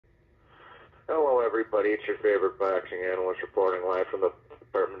everybody? It's your favorite boxing analyst reporting live from the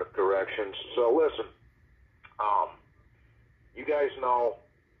Department of Corrections. So listen, you guys know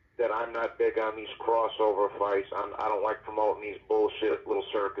that I'm not big on these crossover fights. I don't like promoting these bullshit little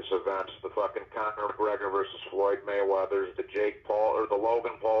circus events. The fucking Conor McGregor versus Floyd Mayweather's, the Jake Paul or the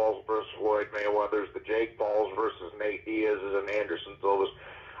Logan Pauls versus Floyd Mayweather's, the Jake Pauls versus Nate Diaz's and Anderson Silva's.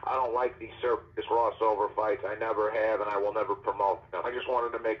 I don't like these circus crossover fights. I never have, and I will never promote them. I just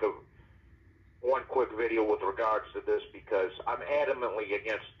wanted to make one quick video with regards to this because I'm adamantly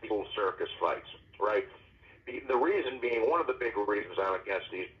against these little circus fights, right? The reason being, one of the big reasons I'm against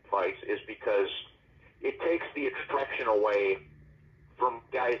these fights is because it takes the attraction away from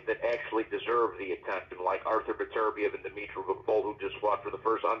guys that actually deserve the attention, like Arthur Beterbiev and Dmitry Bivol, who just fought for the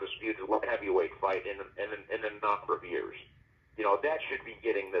first undisputed heavyweight fight in a number of years. You know, that should be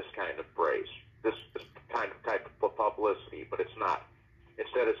getting this kind of praise, this type of publicity, but it's not.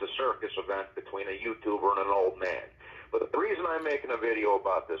 Instead, it's a circus event between a YouTuber and an old man. But the reason I'm making a video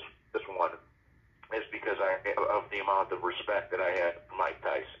about this one is because of the amount of respect that I had for Mike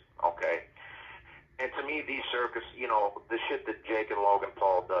Tyson, okay? And to me, these circus, you know, the shit that Jake and Logan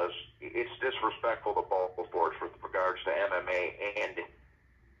Paul does, it's disrespectful to both sports with regards to MMA and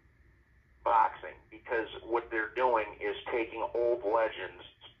boxing, because what they're doing is taking old legends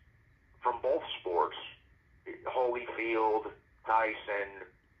from both sports, Holyfield, Tyson,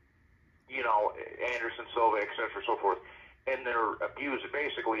 you know, Anderson Silva, etc., so forth, and they're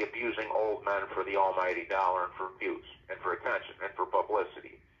basically abusing old men for the almighty dollar and for views and for attention and for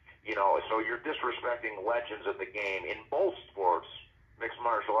publicity. You know, so you're disrespecting legends of the game in both sports, mixed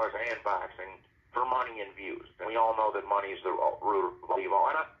martial arts and boxing, for money and views. And we all know that money is the root of evil.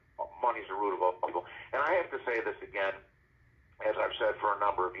 Money's the root of all evil. And I have to say this again, as I've said for a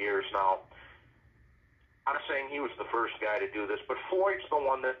number of years now. I'm saying he was the first guy to do this, but Floyd's the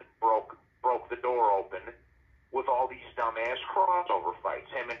one that broke the door open with all these dumbass crossover fights.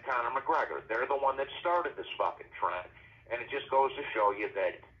 Him and Conor McGregor, they're the one that started this fucking trend. And it just goes to show you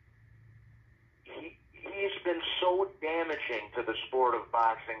that he's been so damaging to the sport of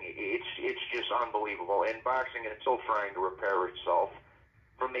boxing. It's just unbelievable. And boxing is still trying to repair itself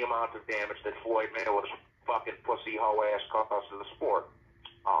from the amount of damage that Floyd Mayweather's fucking pussy hoe ass caused to the sport.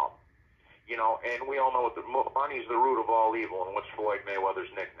 You know, and we all know that money's the root of all evil, and what's Floyd Mayweather's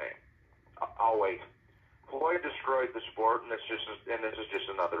nickname? I'll wait. Floyd destroyed the sport, and this is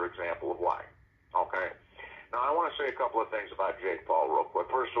just another example of why. Okay? Now, I want to say a couple of things about Jake Paul real quick.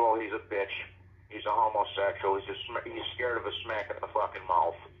 First of all, he's a bitch. He's a homosexual. He's scared of a smack in the fucking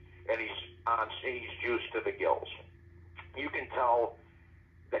mouth, and he's juiced to the gills. You can tell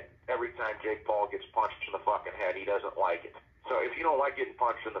that every time Jake Paul gets punched in the fucking head, he doesn't like it. So if you don't like getting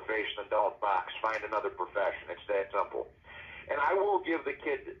punched in the face, then don't box. Find another profession. It's that simple. And I will give the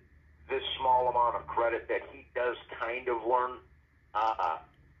kid this small amount of credit that he does kind of learn.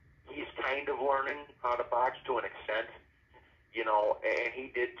 He's kind of learning how to box to an extent, you know, and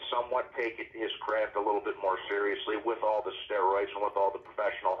he did somewhat take his craft a little bit more seriously with all the steroids and with all the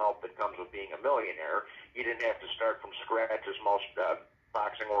professional help that comes with being a millionaire. He didn't have to start from scratch as most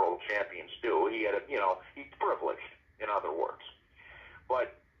boxing world champions do. He had he's privileged, in other words.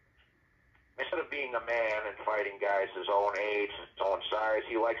 But instead of being a man and fighting guys his own age, his own size,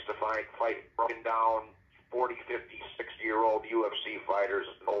 he likes to fight broken down 40, 50, 60-year-old UFC fighters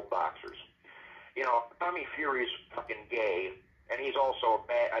and old boxers. You know, Tommy Fury's fucking gay, and he's also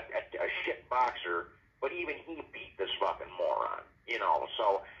a shit boxer, but even he beat this fucking moron, you know,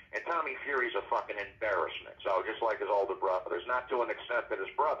 so... And Tommy Fury's a fucking embarrassment, so just like his older brothers. Not to an extent that his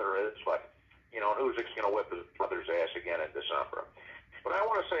brother is, but, you know, Usyk's going to whip his brother's ass again in December. But I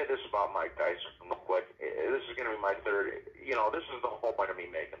want to say this about Mike Tyson real quick. This is going to be my third, you know, this is the whole point of me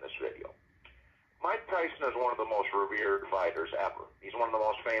making this video. Mike Tyson is one of the most revered fighters ever. He's one of the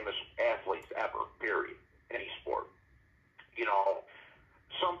most famous athletes ever, period, in any sport. You know,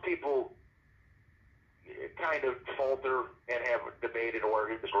 some people kind of falter and have debated where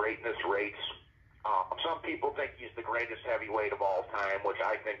his greatness rates. Some people think he's the greatest heavyweight of all time, which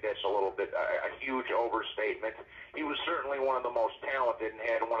I think that's a little bit a huge overstatement. He was certainly one of the most talented and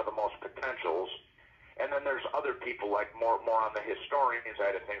had one of the most potentials. And then there's other people like more on the historian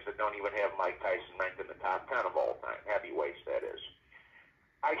side of things that don't even have Mike Tyson ranked in the top 10 of all time, heavyweights that is.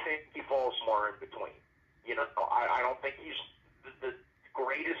 I think he falls more in between. You know, I don't think he's the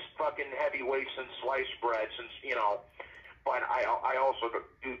greatest fucking heavyweight since sliced bread, since, you know, but I also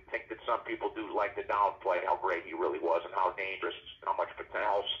do think that some people do like to downplay how great he really was and how dangerous,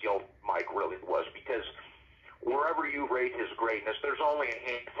 how skilled Mike really was, because wherever you rate his greatness, there's only a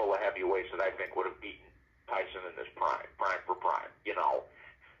handful of heavyweights that I think would have beaten Tyson in his prime for prime, you know.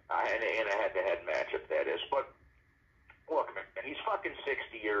 And in a head-to-head matchup, that is. But look, man, he's fucking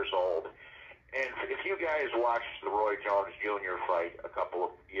 60 years old. And if you guys watched the Roy Jones Jr. fight a couple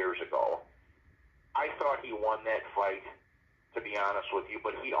of years ago, I thought he won that fight, to be honest with you,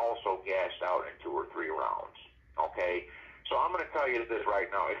 but he also gassed out in 2 or 3 rounds, okay? So I'm going to tell you this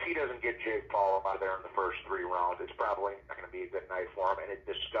right now. If he doesn't get Jake Paul out of there in the first 3 rounds, it's probably not going to be a good night for him, and it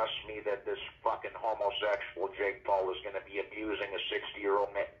disgusts me that this fucking homosexual Jake Paul is going to be abusing a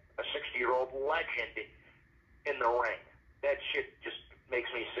 60-year-old legend in the ring. That shit just makes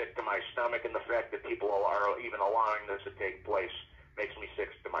me sick to my stomach, and the fact that people are even allowing this to take place makes me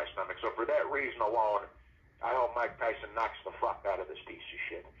sick to my stomach. So for that reason alone, I hope Mike Tyson knocks the fuck out of this piece of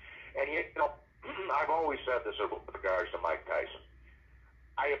shit. And you know, I've always said this with regards to Mike Tyson.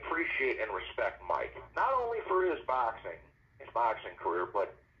 I appreciate and respect Mike, not only for his boxing career,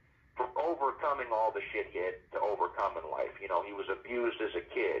 but for overcoming all the shit he had to overcome in life. You know, he was abused as a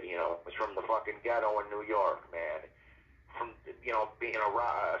kid. You know, it was from the fucking ghetto in New York, man. From, you know, being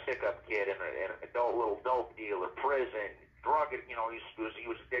a stick-up kid and an adult little dope dealer, prison, drug, you know, he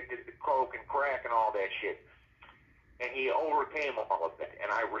was addicted to coke and crack and all that shit. And he overcame all of that, and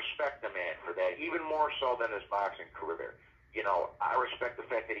I respect the man for that, even more so than his boxing career. You know, I respect the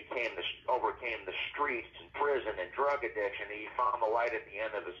fact that he overcame the streets and prison and drug addiction, and he found the light at the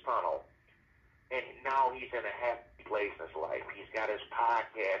end of his tunnel. And now he's in a happy place in his life. He's got his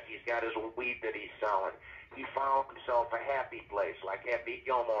podcast. He's got his weed that he's selling. He found himself a happy place, like Happy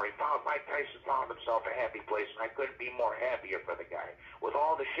Gilmore. Mike Tyson found himself a happy place, and I couldn't be more happier for the guy. With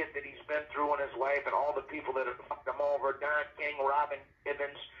all the shit that he's been through in his life and all the people that have fucked him over, Don King, Robin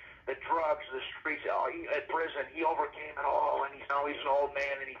Gibbons, the drugs, the streets, at prison, he overcame it all, and now he's an old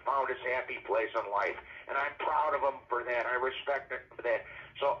man, and he found his happy place in life. And I'm proud of him for that. I respect him for that.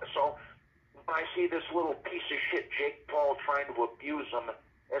 So when I see this little piece of shit, Jake Paul, trying to abuse him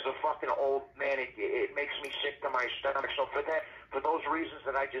as a fucking old man, it makes me sick to my stomach. So for those reasons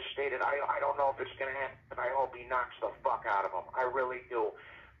that I just stated, I don't know if it's going to happen, but I hope he knocks the fuck out of him. I really do.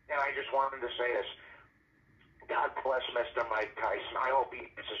 And I just wanted to say this. God bless Mr. Mike Tyson. I hope he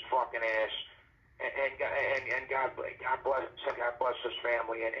gets his fucking ass. And God bless his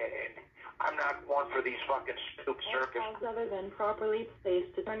family. And I'm not one for these fucking stupid circus. Calls other than properly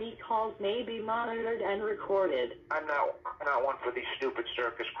placed attorney calls may be monitored and recorded. I'm not one for these stupid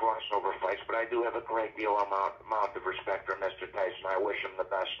circus crossover fights, but I do have a great deal amount of respect for Mr. Tyson. I wish him the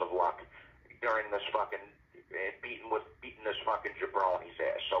best of luck during this fucking beating this fucking jabroni's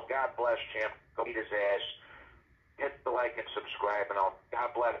ass. So God bless champ. Go beat his ass. Hit the like and subscribe, and God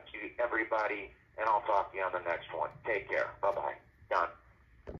bless you, everybody, and I'll talk to you on the next one. Take care. Bye-bye.